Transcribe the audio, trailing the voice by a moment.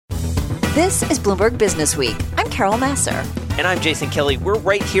This is Bloomberg Business Week. I'm Carol Masser. And I'm Jason Kelly. We're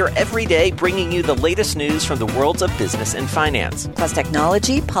right here every day bringing you the latest news from the worlds of business and finance. Plus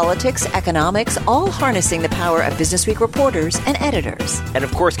technology, politics, economics, all harnessing the power of Business Week reporters and editors. And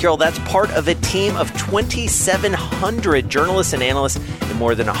of course, Carol, that's part of a team of 2,700 journalists and analysts in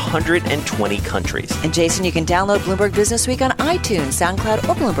more than 120 countries. And Jason, you can download Bloomberg Business Week on iTunes, SoundCloud,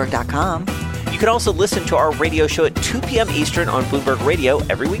 or Bloomberg.com. You can also listen to our radio show at 2 p.m. Eastern on Bloomberg Radio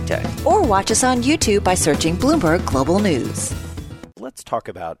every weekday. Or watch us on YouTube by searching Bloomberg Global News. Let's talk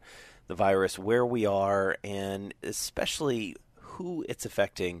about the virus, where we are, and especially who it's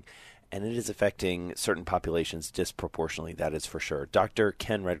affecting. And it is affecting certain populations disproportionately, that is for sure. Dr.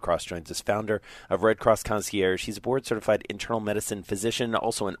 Ken Redcross joins us, founder of Redcross Concierge. He's a board-certified internal medicine physician,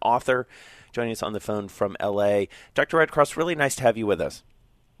 also an author, joining us on the phone from L.A. Dr. Redcross, really nice to have you with us.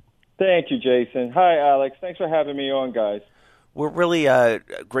 Thank you, Jason. Hi, Alex. Thanks for having me on, guys. We're really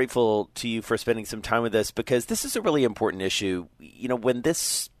grateful to you for spending some time with us because this is a really important issue. You know, when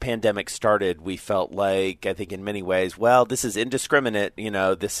this pandemic started, we felt like, I think in many ways, well, this is indiscriminate. You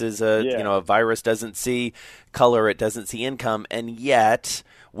know, this is a virus doesn't see color, it doesn't see income. And yet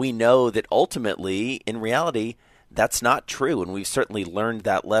we know that ultimately, in reality, that's not true. And we've certainly learned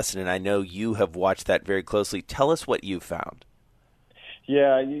that lesson. And I know you have watched that very closely. Tell us what you found.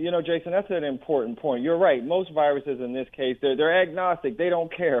 Yeah, you know, Jason, that's an important point. You're right. Most viruses in this case, they're agnostic. They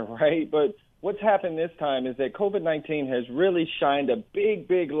don't care, right? But what's happened this time is that COVID-19 has really shined a big,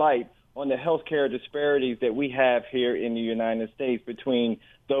 big light on the healthcare disparities that we have here in the United States between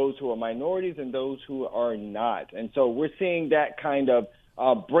those who are minorities and those who are not. And so we're seeing that kind of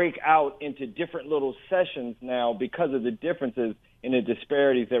break out into different little sessions now because of the differences in the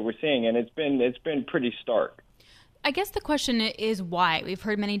disparities that we're seeing. And it's been pretty stark. I guess the question is why. We've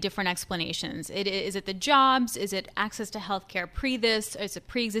heard many different explanations. Is it the jobs? Is it access to health care pre this? Is it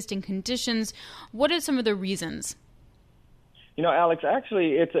pre-existing conditions? What are some of the reasons? You know, Alex,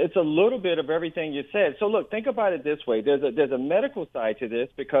 actually, it's a little bit of everything you said. So, look, think about it this way. There's a medical side to this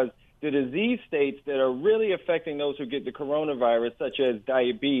because the disease states that are really affecting those who get the coronavirus, such as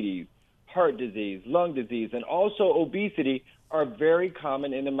diabetes, heart disease, lung disease, and also obesity, are very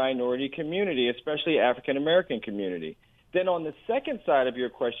common in the minority community, especially African-American community. Then on the second side of your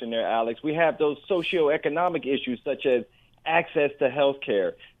question there, Alex, we have those socioeconomic issues such as access to health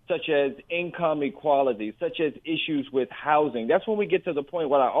care, such as income equality, such as issues with housing. That's when we get to the point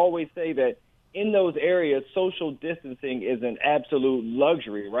where I always say that in those areas, social distancing is an absolute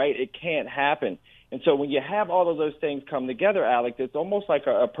luxury, right? It can't happen. And so when you have all of those things come together, Alex, it's almost like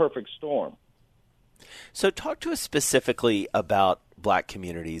a perfect storm. So talk to us specifically about Black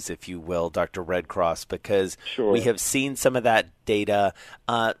communities, if you will, Dr. Redcross, because we have seen some of that data.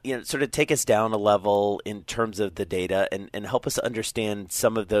 Sort of take us down a level in terms of the data and help us understand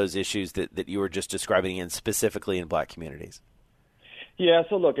some of those issues that you were just describing, and specifically in Black communities. Yeah,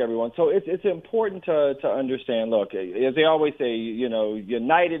 so look, everyone. So it's important to understand, look, as they always say, you know,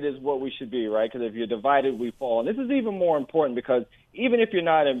 united is what we should be, right? Because if you're divided, we fall. And this is even more important because even if you're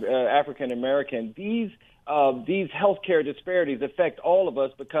not African-American, these healthcare disparities affect all of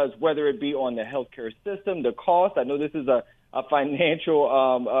us because whether it be on the healthcare system, the cost, I know this is a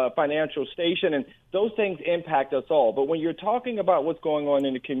financial station, and those things impact us all. But when you're talking about what's going on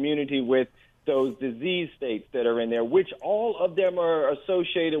in the community with those disease states that are in there, which all of them are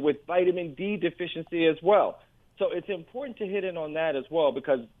associated with vitamin D deficiency as well. So it's important to hit in on that as well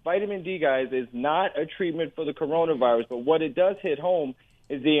because vitamin D, guys, is not a treatment for the coronavirus, but what it does hit home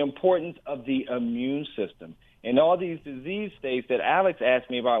is the importance of the immune system. And all these disease states that Alex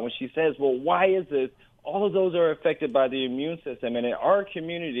asked me about when she says, well, why is this? All of those are affected by the immune system. And in our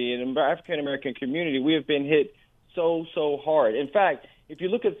community, in the African-American community, we have been hit so hard. In fact, if you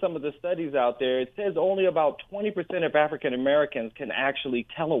look at some of the studies out there, it says only about 20% of African Americans can actually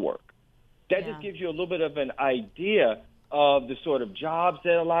telework. That just gives you a little bit of an idea of the sort of jobs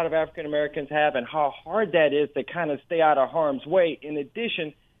that a lot of African Americans have and how hard that is to kind of stay out of harm's way, in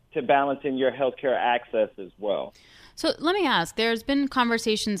addition to balancing your healthcare access as well. So let me ask, there's been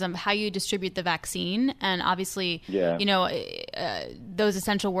conversations of how you distribute the vaccine, and obviously, those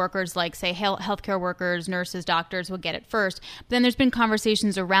essential workers like, say, healthcare workers, nurses, doctors will get it first. But then there's been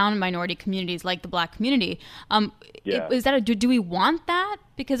conversations around minority communities like the Black community. Is that do we want that?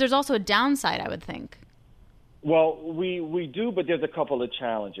 Because there's also a downside, I would think. Well, we do, but there's a couple of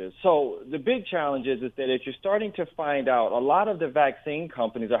challenges. So the big challenge is that if you're starting to find out, a lot of the vaccine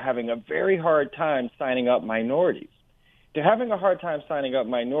companies are having a very hard time signing up minorities. They're having a hard time signing up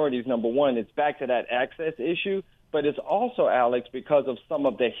minorities. Number one, it's back to that access issue, but it's also, Alex, because of some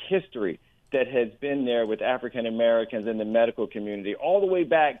of the history that has been there with African Americans in the medical community, all the way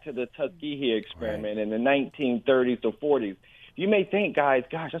back to the Tuskegee experiment in the 1930s to 40s. You may think, guys,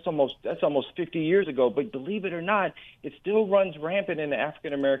 gosh, that's almost 50 years ago, but believe it or not, it still runs rampant in the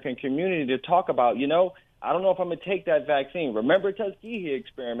African American community to talk about, I don't know if I'm going to take that vaccine. Remember Tuskegee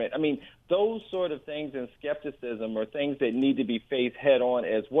experiment? I mean, those sort of things and skepticism are things that need to be faced head on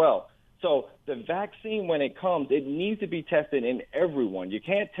as well. So the vaccine, when it comes, it needs to be tested in everyone. You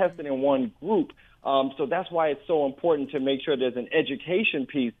can't test it in one group. So that's why it's so important to make sure there's an education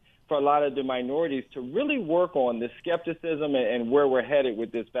piece for a lot of the minorities to really work on the skepticism and where we're headed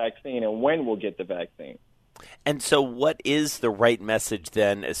with this vaccine and when we'll get the vaccine. And so what is the right message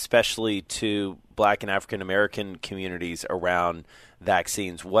then, especially to Black and African American communities around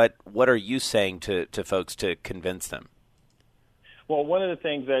vaccines? What are you saying to folks to convince them? Well, one of the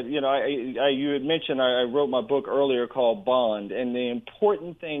things that, you had mentioned, I wrote my book earlier called Bond, and the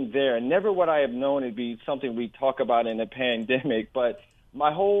important thing there, and never would I have known it'd be something we talk about in a pandemic, but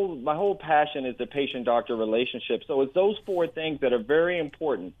my whole passion is the patient-doctor relationship. So it's those four things that are very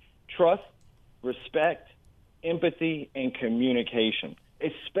important: trust, respect, empathy, and communication,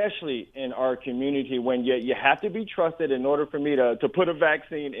 especially in our community when you have to be trusted in order for me to put a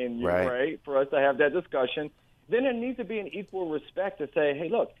vaccine in you, right? For us to have that discussion. Then there needs to be an equal respect to say, hey,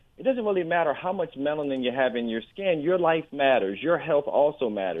 look, it doesn't really matter how much melanin you have in your skin. Your life matters. Your health also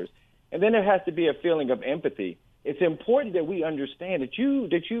matters. And then there has to be a feeling of empathy. It's important that we understand that you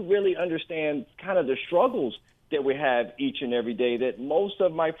really understand kind of the struggles that we have each and every day that most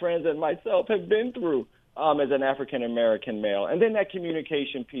of my friends and myself have been through as an African-American male. And then that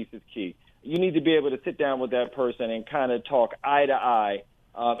communication piece is key. You need to be able to sit down with that person and kind of talk eye to eye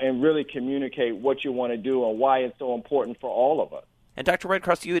and really communicate what you want to do and why it's so important for all of us. And Dr.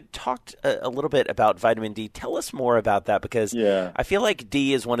 Redcross, you had talked a little bit about vitamin D. Tell us more about that, because I feel like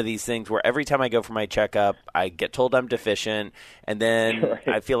D is one of these things where every time I go for my checkup, I get told I'm deficient, and then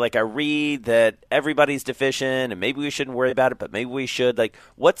I feel like I read that everybody's deficient and maybe we shouldn't worry about it, but maybe we should. Like,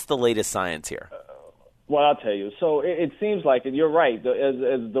 what's the latest science here? Well, I'll tell you. So it seems like, and you're right,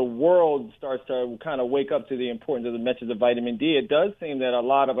 as the world starts to kind of wake up to the importance of the message of vitamin D, it does seem that a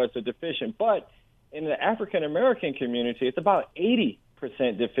lot of us are deficient. But in the African-American community, it's about 80%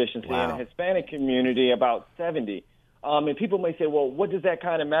 deficiency. In the Hispanic community, about 70%. And people may say, well, what does that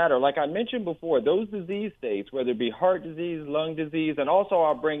kind of matter? Like I mentioned before, those disease states, whether it be heart disease, lung disease, and also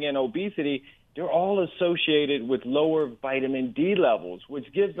I'll bring in obesity, they're all associated with lower vitamin D levels,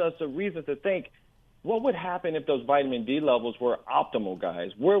 which gives us a reason to think, what would happen if those vitamin D levels were optimal,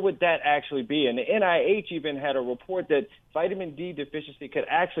 guys? Where would that actually be? And the NIH even had a report that vitamin D deficiency could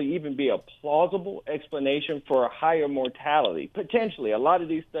actually even be a plausible explanation for a higher mortality. Potentially. A lot of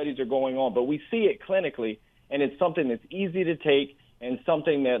these studies are going on, but we see it clinically, and it's something that's easy to take and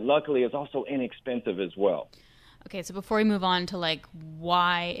something that luckily is also inexpensive as well. Okay, so before we move on to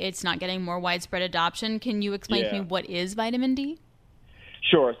why it's not getting more widespread adoption, can you explain to me what is vitamin D?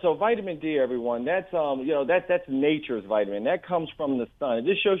 Sure. So vitamin D, everyone, that's that's nature's vitamin. That comes from the sun. It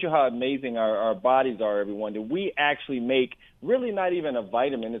just shows you how amazing our bodies are, everyone, that we actually make really not even a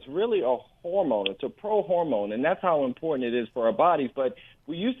vitamin. It's really a hormone. It's a pro-hormone, and that's how important it is for our bodies. But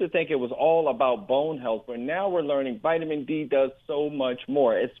we used to think it was all about bone health, but now we're learning vitamin D does so much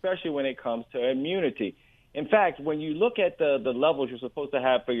more, especially when it comes to immunity. In fact, when you look at the levels you're supposed to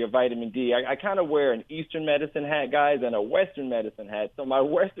have for your vitamin D, I kind of wear an Eastern medicine hat, guys, and a Western medicine hat. So my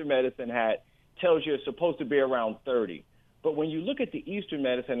Western medicine hat tells you it's supposed to be around 30. But when you look at the Eastern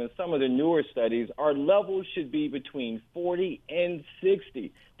medicine and some of the newer studies, our levels should be between 40 and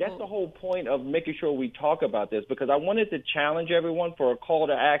 60. That's the whole point of making sure we talk about this, because I wanted to challenge everyone for a call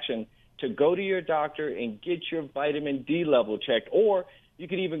to action to go to your doctor and get your vitamin D level checked. Or you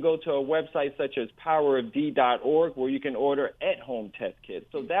could even go to a website such as powerofd.org where you can order at-home test kits.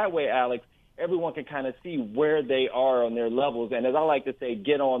 So that way, Alex, everyone can kind of see where they are on their levels. And as I like to say,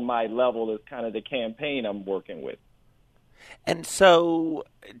 get on my level is kind of the campaign I'm working with. And so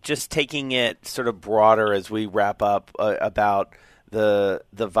just taking it sort of broader as we wrap up about the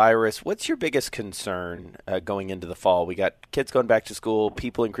virus, what's your biggest concern going into the fall? We got kids going back to school,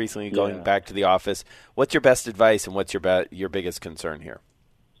 people increasingly going back to the office. What's your best advice and what's your biggest concern here?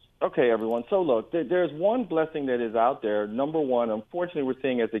 Okay, everyone. So, look, there's one blessing that is out there. Number one, unfortunately, we're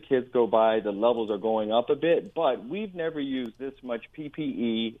seeing as the kids go by, the levels are going up a bit, but we've never used this much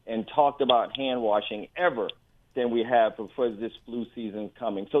PPE and talked about hand washing ever than we have for this flu season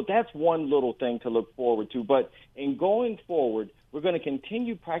coming. So that's one little thing to look forward to. But in going forward, we're going to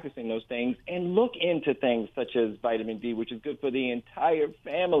continue practicing those things and look into things such as vitamin D, which is good for the entire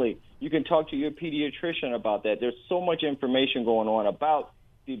family. You can talk to your pediatrician about that. There's so much information going on about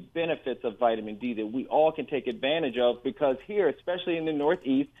the benefits of vitamin D that we all can take advantage of, because here, especially in the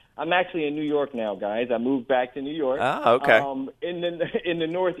Northeast, I'm actually in New York now, guys. I moved back to New York. Ah, okay. In the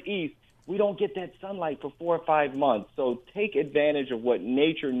Northeast, we don't get that sunlight for 4 or 5 months. So take advantage of what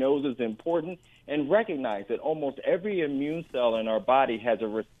nature knows is important and recognize that almost every immune cell in our body has a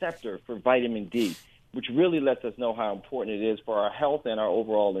receptor for vitamin D, which really lets us know how important it is for our health and our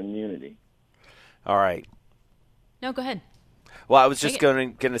overall immunity. All right. No, go ahead. Well, I was just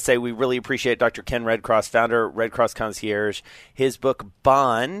going to say we really appreciate Dr. Ken Redcross, founder, Redcross Concierge. His book,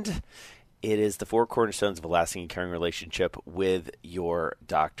 Bond, it is the 4 cornerstones of a lasting and caring relationship with your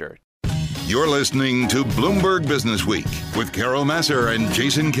doctor. You're listening to Bloomberg Business Week with Carol Masser and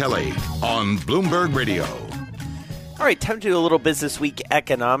Jason Kelly on Bloomberg Radio. All right, time to do a little Business Week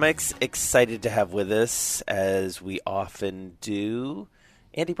economics. Excited to have with us, as we often do,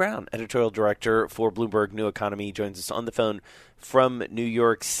 Andy Browne, editorial director for Bloomberg New Economy, joins us on the phone from New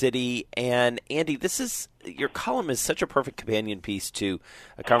York City. And Andy, your column is such a perfect companion piece to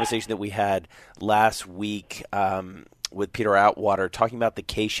a conversation that we had last week with Peter Outwater talking about the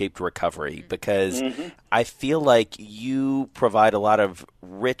K-shaped recovery, because I feel like you provide a lot of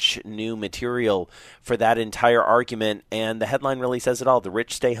rich new material for that entire argument, and the headline really says it all. The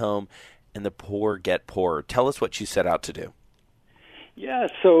rich stay home and the poor get poorer. Tell us what you set out to do. Yeah,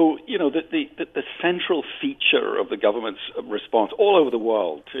 so, the central feature of the government's response all over the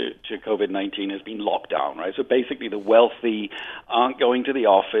world to COVID-19 has been lockdown, right? So basically the wealthy aren't going to the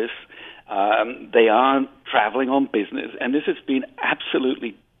office, they aren't traveling on business, and this has been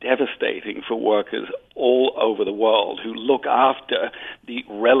absolutely devastating for workers all over the world who look after the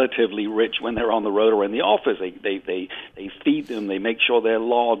relatively rich when they're on the road or in the office. They feed them, they make sure they're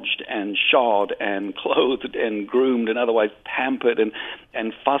lodged and shod and clothed and groomed and otherwise pampered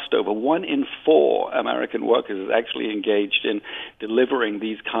and fussed over. 1 in 4 American workers is actually engaged in delivering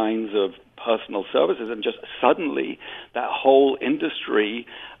these kinds of personal services, and just suddenly that whole industry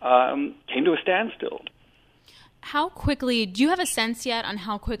came to a standstill. How quickly, do you have a sense yet on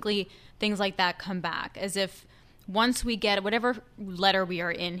how quickly things like that come back? As if once we get whatever letter we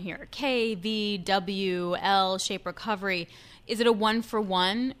are in here, K, V, W, L, shape recovery, is it a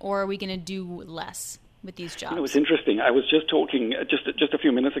 1-for-1, or are we going to do less with these jobs? It was interesting. I was just talking just a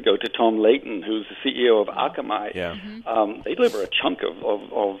few minutes ago to Tom Layton, who's the CEO of Akamai. Yeah. They deliver a chunk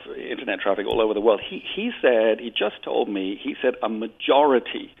of internet traffic all over the world. He just told me, a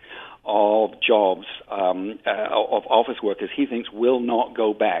majority of jobs, of office workers, he thinks will not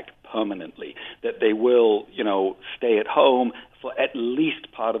go back permanently, that they will, stay at home for at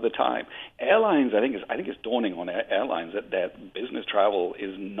least part of the time. Airlines, I think it's dawning on airlines that business travel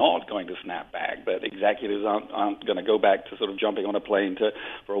is not going to snap back, that executives aren't going to go back to sort of jumping on a plane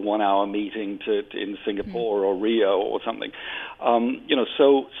for a 1-hour meeting in Singapore or Rio or something.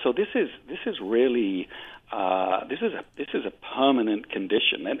 So this is really. This is a permanent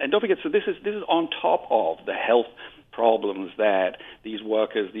condition, and don't forget. So this is on top of the health problems that these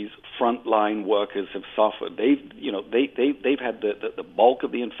workers, these frontline workers, have suffered. They've had the bulk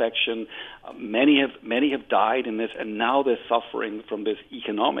of the infection. Many have died in this, and now they're suffering from this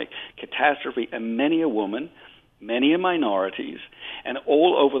economic catastrophe. And many are women, many are minorities, and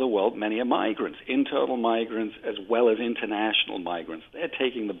all over the world, many are migrants, internal migrants as well as international migrants. They're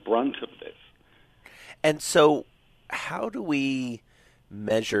taking the brunt of this. And so how do we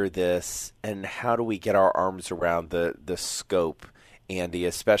measure this, and how do we get our arms around the scope, Andy,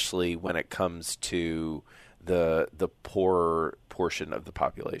 especially when it comes to the poorer portion of the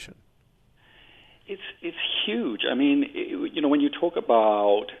population? It's huge. I mean, when you talk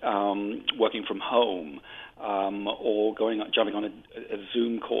about working from home or jumping on a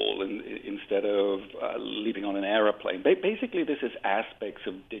Zoom call instead of leaving on an airplane, basically this is aspects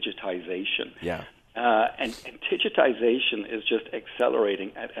of digitization. Yeah. And digitization is just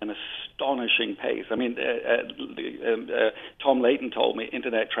accelerating at an astonishing pace. I mean, Tom Layton told me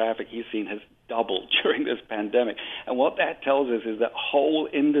internet traffic he's seen has doubled during this pandemic. And what that tells us is that whole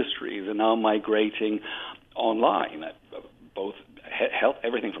industries are now migrating online, both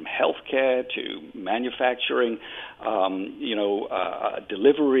everything from healthcare to manufacturing,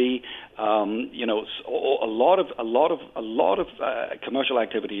 delivery. A lot of commercial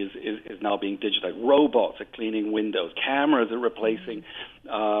activity is now being digitized. Robots are cleaning windows. Cameras are replacing,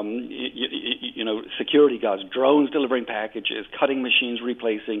 security guards. Drones delivering packages. Cutting machines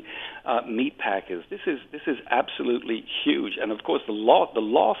replacing meat packers. This is absolutely huge. And of course, the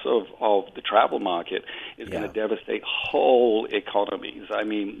loss of the travel market is going to devastate whole economies. economies. I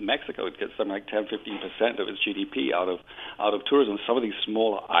mean, Mexico gets something like 10-15% of its GDP out of tourism. Some of these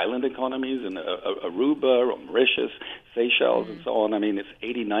smaller island economies in Aruba or Mauritius, Seychelles, and so on. I mean, it's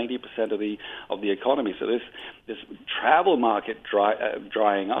 80-90% of the economy. So this travel market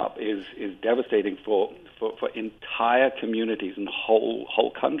drying up is devastating for entire communities and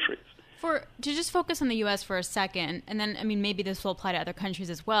whole countries. To just focus on the U.S. for a second, and then, I mean, maybe this will apply to other countries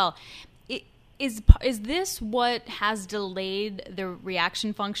as well. Is this what has delayed the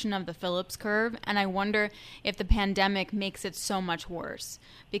reaction function of the Phillips curve? And I wonder if the pandemic makes it so much worse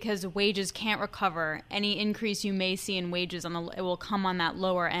because wages can't recover. Any increase you may see in wages it will come on that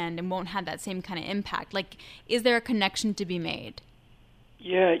lower end and won't have that same kind of impact. Like, is there a connection to be made?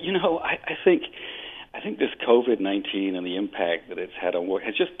 Yeah, I think this COVID-19 and the impact that it's had on work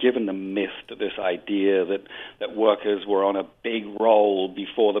has just given the myth to this idea that workers were on a big roll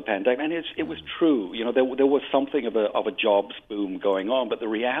before the pandemic. And it was true. There was something of a jobs boom going on. But the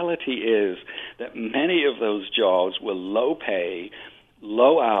reality is that many of those jobs were low pay,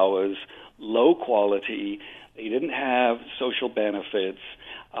 low hours, low quality. They didn't have social benefits.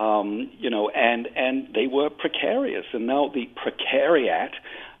 And they were precarious. And now the precariat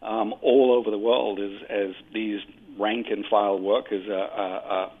all over the world, as these rank-and-file workers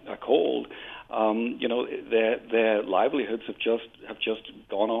are called, their livelihoods have just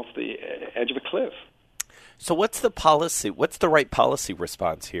gone off the edge of a cliff. So what's the policy? What's the right policy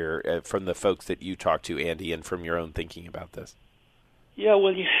response here from the folks that you talk to, Andy, and from your own thinking about this? Yeah,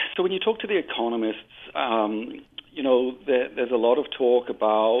 well, so when you talk to the economists, there's a lot of talk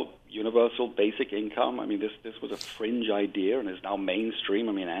about universal basic income. I mean, this was a fringe idea and is now mainstream.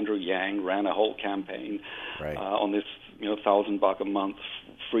 I mean, Andrew Yang ran a whole campaign on this, $1,000 a month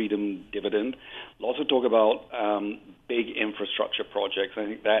freedom dividend. Lots of talk about big infrastructure projects. I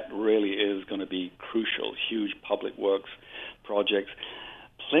think that really is going to be crucial. Huge public works projects.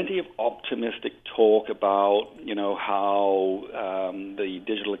 Plenty of optimistic talk about, how the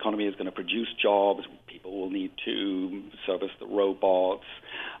digital economy is going to produce jobs. People will need to service the robots.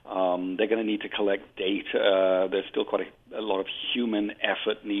 They're going to need to collect data. There's still quite a lot of human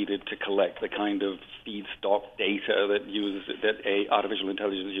effort needed to collect the kind of feedstock data that artificial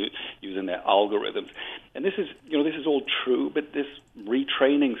intelligence use in their algorithms. And this is all true, but this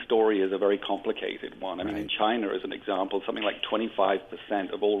retraining story is a very complicated one. I mean, in China, as an example, something like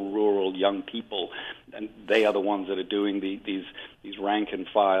 25% of all rural young people, and they are the ones that are doing these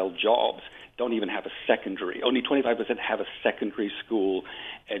rank-and-file jobs, don't even have a secondary. Only 25% have a secondary school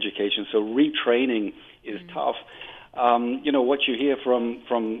education. So retraining is tough. What you hear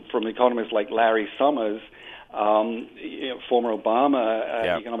from economists like Larry Summers, former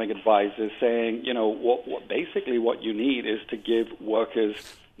Obama economic advisor, saying, basically what you need is to give workers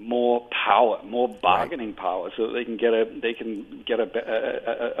more power, more bargaining power, so that they can get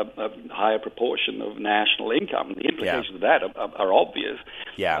a higher proportion of national income. The implications of that are obvious.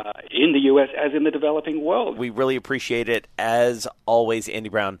 In the U.S. as in the developing world. We really appreciate it. As always, Andy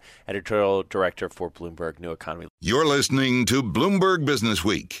Browne, editorial director for Bloomberg New Economy. You're listening to Bloomberg Business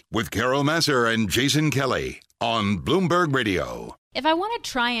Week with Carol Massar and Jason Kelly on Bloomberg Radio. If I want to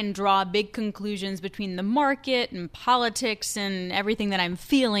try and draw big conclusions between the market and politics and everything that I'm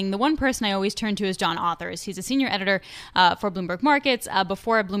feeling, the one person I always turn to is John Authers. He's a senior editor for Bloomberg Markets.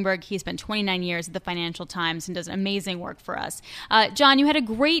 Before Bloomberg, he spent 29 years at the Financial Times and does amazing work for us. John, you had a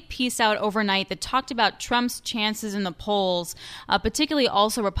great piece out overnight that talked about Trump's chances in the polls, particularly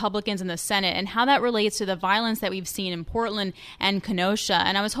also Republicans in the Senate, and how that relates to the violence that we've seen in Portland and Kenosha.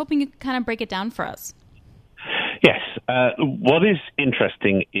 And I was hoping you could kind of break it down for us. Yes. What is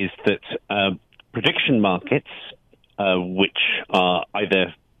interesting is that prediction markets, which are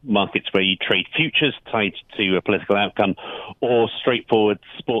either markets where you trade futures tied to a political outcome, or straightforward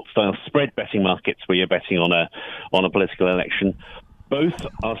sports-style spread betting markets where you're betting on a political election, both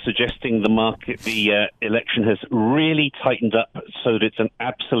are suggesting the election has really tightened up so that it's an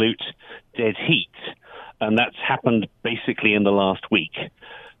absolute dead heat, and that's happened basically in the last week.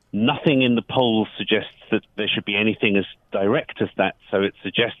 Nothing in the polls suggests that there should be anything as direct as that, so it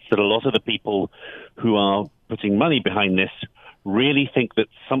suggests that a lot of the people who are putting money behind this really think that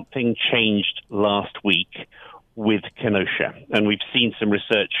something changed last week with Kenosha. And we've seen some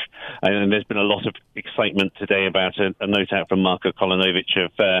research, and there's been a lot of excitement today about a note out from Marko Kolonovich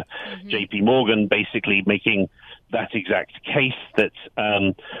of JP Morgan, basically making that exact case, that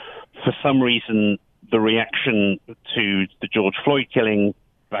for some reason the reaction to the George Floyd killing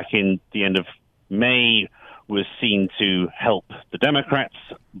back in the end of May was seen to help the Democrats.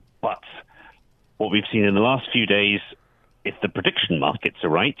 But what we've seen in the last few days, if the prediction markets are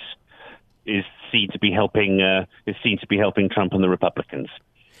right, is seen to be helping Trump and the Republicans.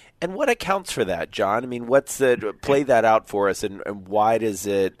 And what accounts for that, John? I mean, play that out for us, and why does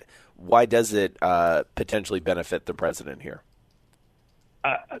it potentially benefit the president here?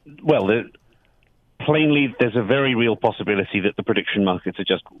 Plainly, there's a very real possibility that the prediction markets are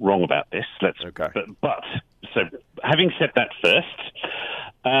just wrong about this. But having said that first,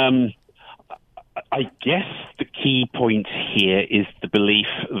 I guess the key point here is the belief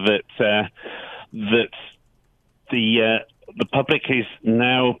that the public is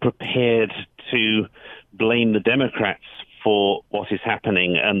now prepared to blame the Democrats for what is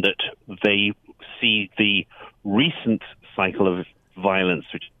happening, and that they see the recent cycle of violence,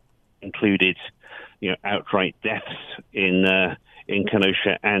 which included, outright deaths in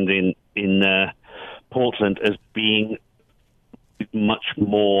Kenosha and in Portland, as being much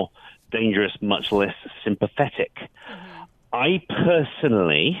more dangerous, much less sympathetic. Mm-hmm. I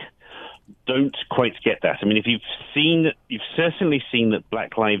personally don't quite get that. I mean, you've certainly seen that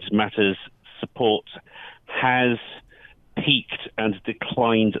Black Lives Matter's support has peaked and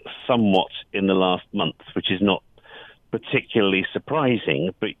declined somewhat in the last month, which is not particularly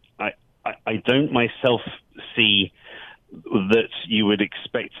surprising, but I don't myself see that you would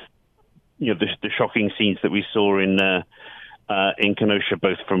expect, the shocking scenes that we saw in Kenosha,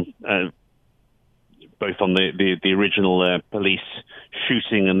 both on the original police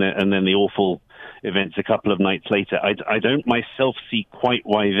shooting and then the awful events a couple of nights later. I don't myself see quite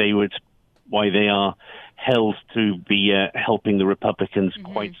why they are held to be helping the Republicans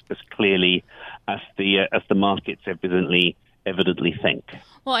quite as clearly as the markets evidently think.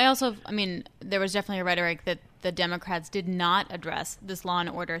 Well, there was definitely a rhetoric that the Democrats did not address this law and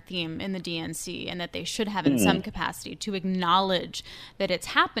order theme in the DNC, and that they should have in some capacity to acknowledge that it's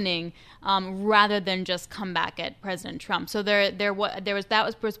happening, rather than just come back at President Trump. So there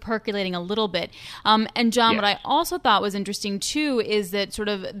was percolating a little bit. And John, What I also thought was interesting too is that sort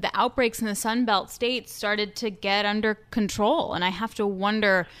of the outbreaks in the Sun Belt states started to get under control, and I have to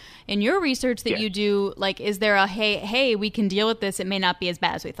wonder, in your research that you do, is there a hey, we can deal with this, it may not be as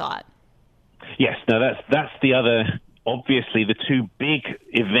bad as we thought? Yes, no, that's the other, obviously the two big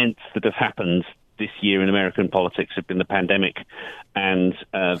events that have happened this year in American politics have been the pandemic and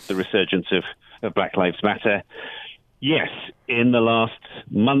the resurgence of Black Lives Matter. Yes, in the last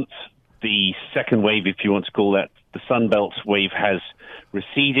month, the second wave, if you want to call that, the Sun Belt wave has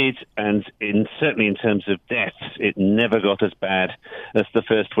receded, and certainly in terms of deaths, it never got as bad as the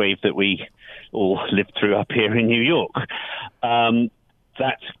first wave that we all lived through up here in New York.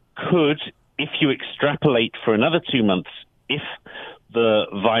 That could, if you extrapolate for another 2 months, if the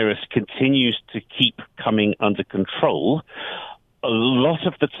virus continues to keep coming under control, a lot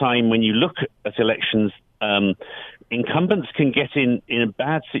of the time when you look at elections, incumbents can get in a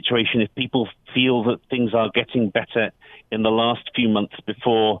bad situation if people feel that things are getting better in the last few months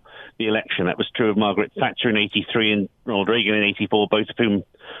before the election. That was true of Margaret Thatcher in 83 and Ronald Reagan in 84, both of whom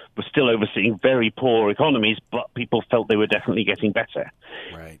were still overseeing very poor economies, but people felt they were definitely getting better.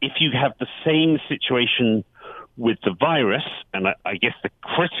 Right. If you have the same situation with the virus, and I guess the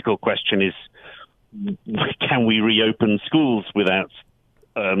critical question is, can we reopen schools without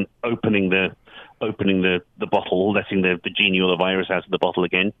opening the bottle, letting the genie or the virus out of the bottle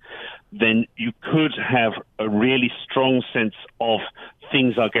again, then you could have a really strong sense of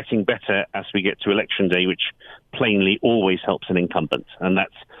things are getting better as we get to election day, which plainly always helps an incumbent. And that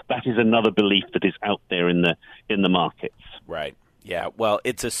is another belief that is out there in the markets. Right. Yeah. Well,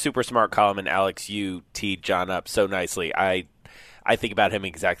 it's a super smart column, and Alex, you teed John up so nicely. I think about him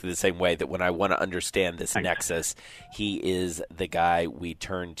exactly the same way, that when I want to understand this nexus, he is the guy we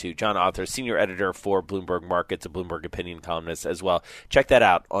turn to. John Authers, senior editor for Bloomberg Markets, a Bloomberg opinion columnist as well. Check that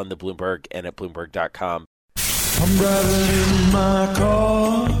out on the Bloomberg and at Bloomberg.com. I'm driving in my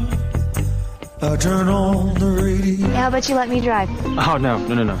car. I turn on the radio. How about you let me drive? Oh, no.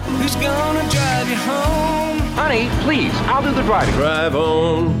 Who's gonna drive you home? Honey, please, I'll do the driving. Drive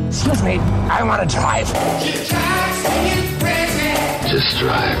on. Excuse me, I want to drive. Just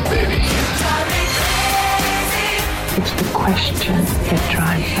drive, baby. It's the question that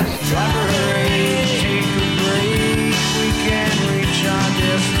drives us. Drive her age, take a break. We can reach our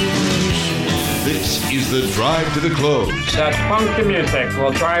destination. This is the Drive to the Close. That funky music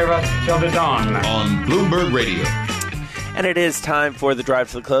will drive us till the dawn. On Bloomberg Radio. And it is time for the Drive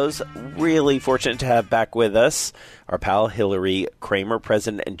to the Close. Really fortunate to have back with us our pal Hilary Kramer,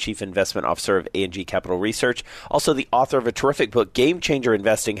 President and Chief Investment Officer of A&G Capital Research. Also the author of a terrific book, Game Changer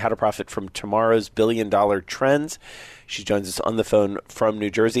Investing, How to Profit from Tomorrow's Billion-Dollar Trends. She joins us on the phone from New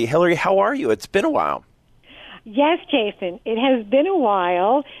Jersey. Hilary, how are you? It's been a while. Yes, Jason, it has been a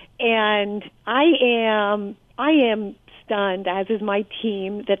while, And I am stunned, as is my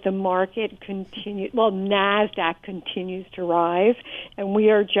team, that the market NASDAQ continues to rise, and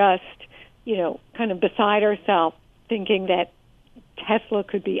we are just, kind of beside ourselves, thinking that Tesla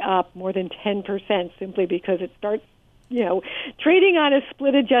could be up more than 10% simply because it starts, trading on a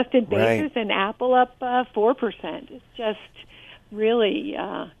split-adjusted basis, and Apple up 4%. It's just really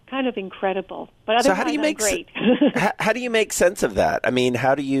kind of incredible. But otherwise, so how do you make great. How do you make sense of that? I mean,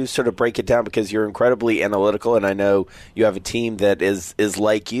 how do you sort of break it down? Because you're incredibly analytical, and I know you have a team that is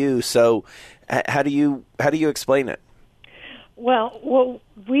like you. So how do you explain it? Well, what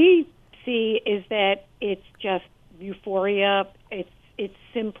we see is that it's just euphoria. It's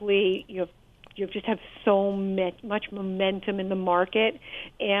simply you just have so much momentum in the market,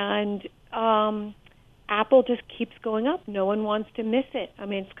 and Apple just keeps going up. No one wants to miss it. I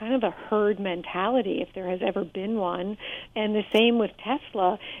mean, it's kind of a herd mentality, if there has ever been one. And the same with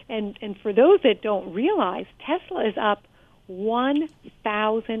Tesla. And for those that don't realize, Tesla is up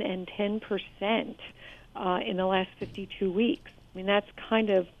 1,010% in the last 52 weeks. I mean, that's kind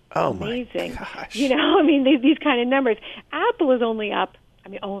of amazing. Gosh. These kind of numbers. Apple is only up,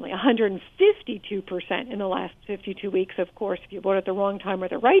 only 152% in the last 52 weeks. Of course, if you bought at the wrong time or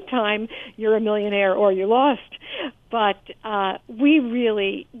the right time, you're a millionaire or you lost. But we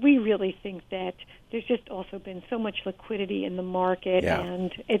really think that there's just also been so much liquidity in the market,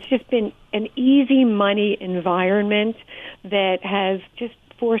 and it's just been an easy money environment that has just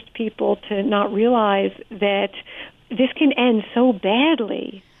forced people to not realize that this can end so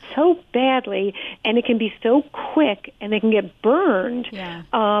badly, and it can be so quick, and they can get burned. Yeah.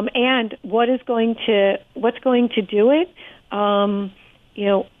 And what's going to do it?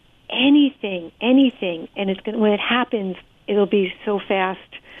 Anything, and it's when it happens, it'll be so fast.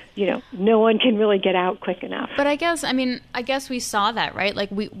 No one can really get out quick enough. But I guess we saw that, right? Like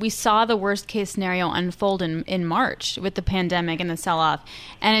we saw the worst case scenario unfold in March with the pandemic and the sell-off.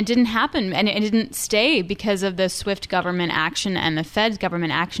 And it didn't happen, and it didn't stay because of the swift government action and the Fed's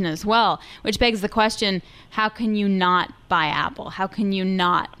government action as well, which begs the question, how can you not buy Apple? How can you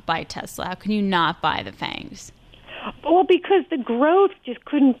not buy Tesla? How can you not buy the FANGs? Well, because the growth just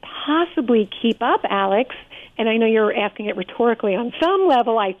couldn't possibly keep up, Alex. And I know you're asking it rhetorically on some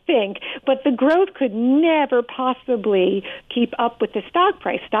level, I think, but the growth could never possibly keep up with the stock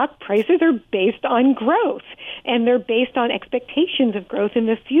price. Stock prices are based on growth, and they're based on expectations of growth in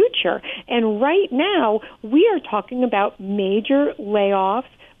the future. And right now, we are talking about major layoffs,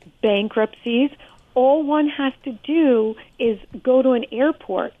 bankruptcies. All one has to do is go to an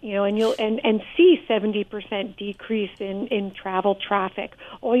airport, and you'll see 70% decrease in travel traffic.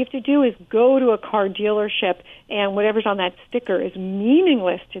 All you have to do is go to a car dealership, and whatever's on that sticker is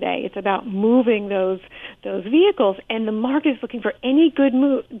meaningless today. It's about moving those vehicles, and the market is looking for any good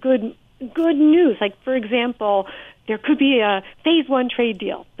news. Like, for example, there could be a phase one trade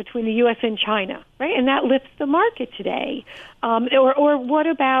deal between the U.S. and China, right? And that lifts the market today. Or what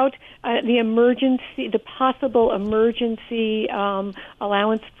about the possible emergency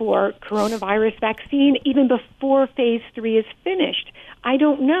allowance for coronavirus vaccine even before phase 3 is finished? I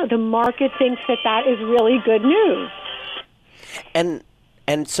don't know. The market thinks that is really good news.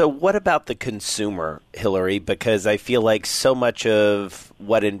 And so what about the consumer, Hilary? Because I feel like so much of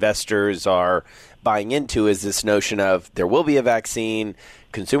what investors are buying into is this notion of there will be a vaccine,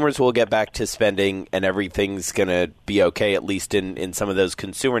 consumers will get back to spending, and everything's going to be okay, at least in some of those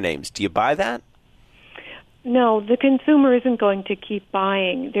consumer names. Do you buy that? No, the consumer isn't going to keep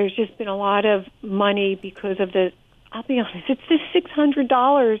buying. There's just been a lot of money because of I'll be honest, it's the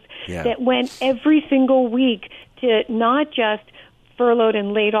 $600 that went every single week to not just furloughed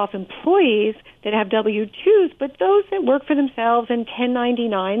and laid off employees that have W-2s, but those that work for themselves and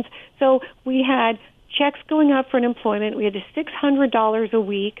 1099s. So we had checks going up for unemployment. We had the $600 a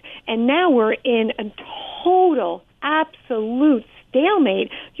week, and now we're in a total, absolute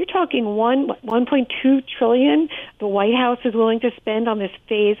stalemate. You're talking $1.2 trillion the White House is willing to spend on this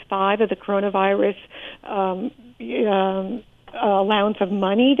phase 5 of the coronavirus allowance of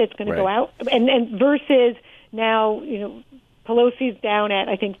money that's going to go out, and versus now, Pelosi's down at,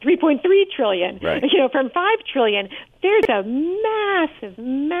 I think, $3.3 trillion, from $5 trillion. There's a massive,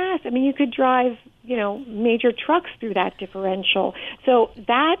 you could drive, major trucks through that differential. So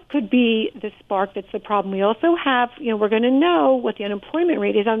that could be the spark that's the problem. We also have, we're going to know what the unemployment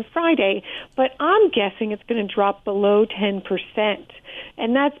rate is on Friday, but I'm guessing it's going to drop below 10%.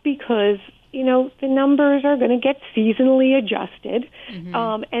 And that's because the numbers are going to get seasonally adjusted,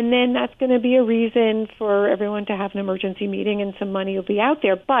 and then that's going to be a reason for everyone to have an emergency meeting, and some money will be out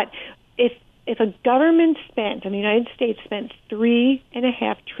there. But if if a government spent, and the United States spent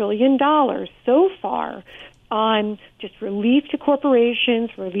 $3.5 trillion so far on just relief to corporations,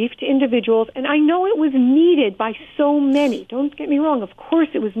 relief to individuals, and I know it was needed by so many. Don't get me wrong, of course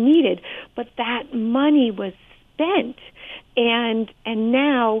it was needed, but that money was spent, and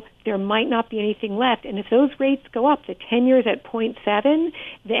now there might not be anything left. And if those rates go up, the 10 years at 0.7,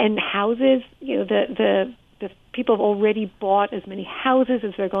 and houses, the people have already bought as many houses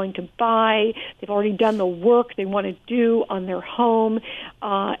as they're going to buy. They've already done the work they want to do on their home,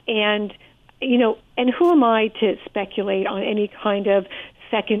 and who am I to speculate on any kind of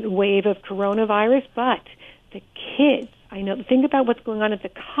second wave of coronavirus? But the kids, I know, think about what's going on at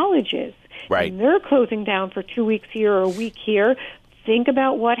the colleges. Right. And they're closing down for 2 weeks here or a week here. Think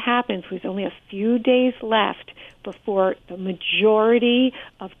about what happens. There's only a few days left before the majority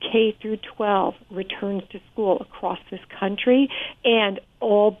of K through 12 returns to school across this country, and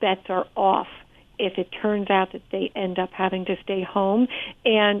all bets are off if it turns out that they end up having to stay home.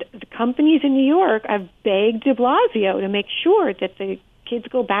 And the companies in New York have begged de Blasio to make sure that the kids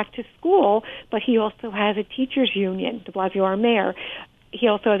go back to school, but he also has a teachers union, de Blasio, our mayor. He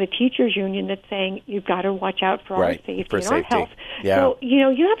also has a teachers union that's saying you've got to watch out for our safety and our health. Yeah. So,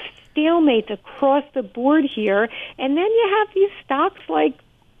 you have stalemates across the board here, and then you have these stocks like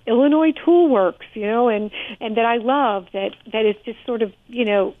Illinois Tool Works, and that I love, that is just sort of,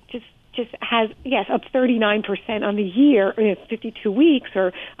 just has, yes, up 39% on the year, 52 weeks,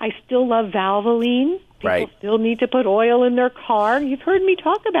 or I still love Valvoline. People still need to put oil in their car. You've heard me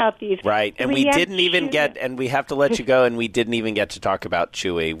talk about these. Right, and we didn't even get, and we have to let you go, and we didn't even get to talk about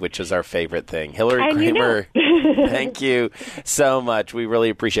Chewy, which is our favorite thing. Hilary Kramer, thank you so much. We really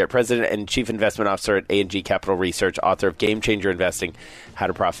appreciate it. President and Chief Investment Officer at A&G Capital Research, author of Game Changer Investing, How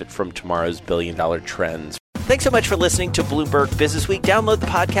to Profit from Tomorrow's Billion-Dollar Trends. Thanks so much for listening to Bloomberg Business Week. Download the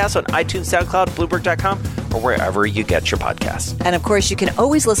podcast on iTunes, SoundCloud, Bloomberg.com, or wherever you get your podcasts. And of course, you can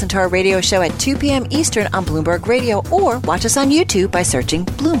always listen to our radio show at 2 p.m. Eastern on Bloomberg Radio, or watch us on YouTube by searching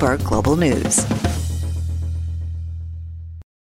Bloomberg Global News.